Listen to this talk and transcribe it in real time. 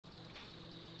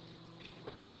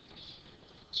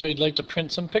So you'd like to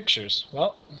print some pictures.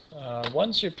 Well,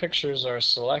 once your pictures are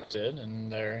selected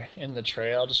and they're in the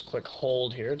tray, I'll just click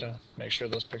hold here to make sure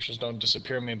those pictures don't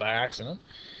disappear on me by accident.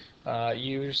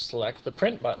 You select the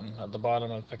print button at the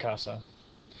bottom of Picasa.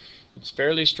 It's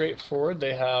fairly straightforward.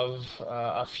 They have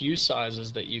a few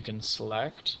sizes that you can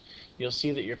select. You'll see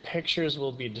that your pictures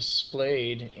will be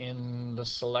displayed in the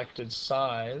selected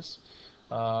size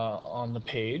on the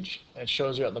page. It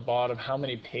shows you at the bottom how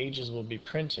many pages will be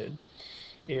printed.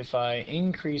 If I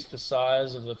increase the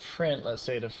size of the print, let's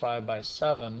say to 5 by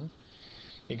 7,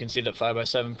 you can see that 5 by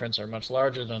 7 prints are much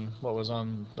larger than what was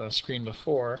on the screen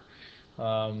before,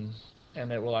 and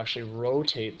it will actually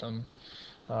rotate them.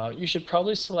 You should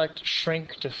probably select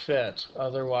shrink to fit,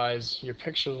 otherwise your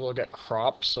pictures will get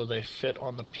cropped so they fit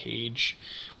on the page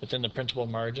within the printable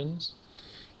margins.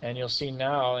 And you'll see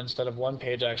now, instead of one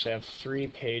page, I actually have 3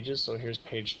 pages, so here's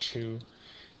page 2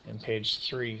 and page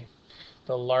 3.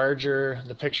 The larger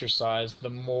the picture size, the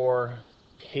more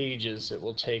pages it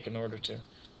will take in order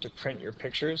to print your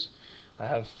pictures. I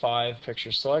have 5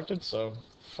 pictures selected, so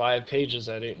 5 pages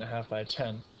at 8.5 by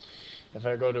 10. If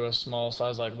I go to a small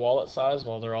size like wallet size,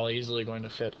 well, they're all easily going to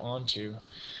fit onto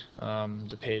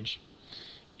the page.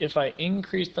 If I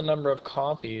increase the number of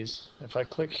copies, if I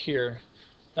click here,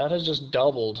 that has just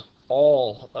doubled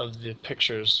all of the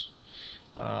pictures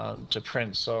to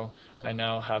print. So I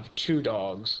now have 2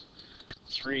 dogs,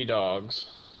 3 dogs,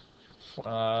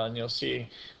 and you'll see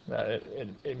that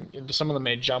some of them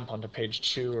may jump onto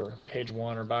page 2 or page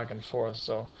 1 or back and forth.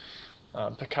 So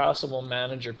Picasa will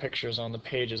manage your pictures on the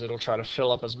pages. It'll try to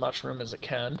fill up as much room as it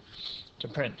can to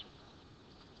print.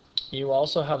 You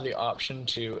also have the option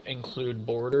to include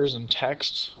borders and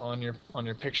text on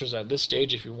your pictures at this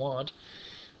stage if you want.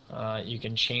 You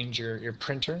can change your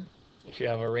printer if you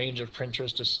have a range of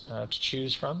printers to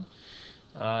choose from.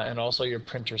 And also your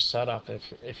printer setup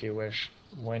if you wish.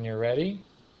 When you're ready,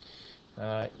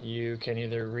 you can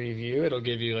either review, it'll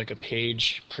give you like a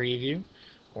page preview,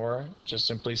 or just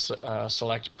simply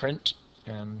select print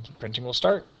and printing will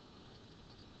start.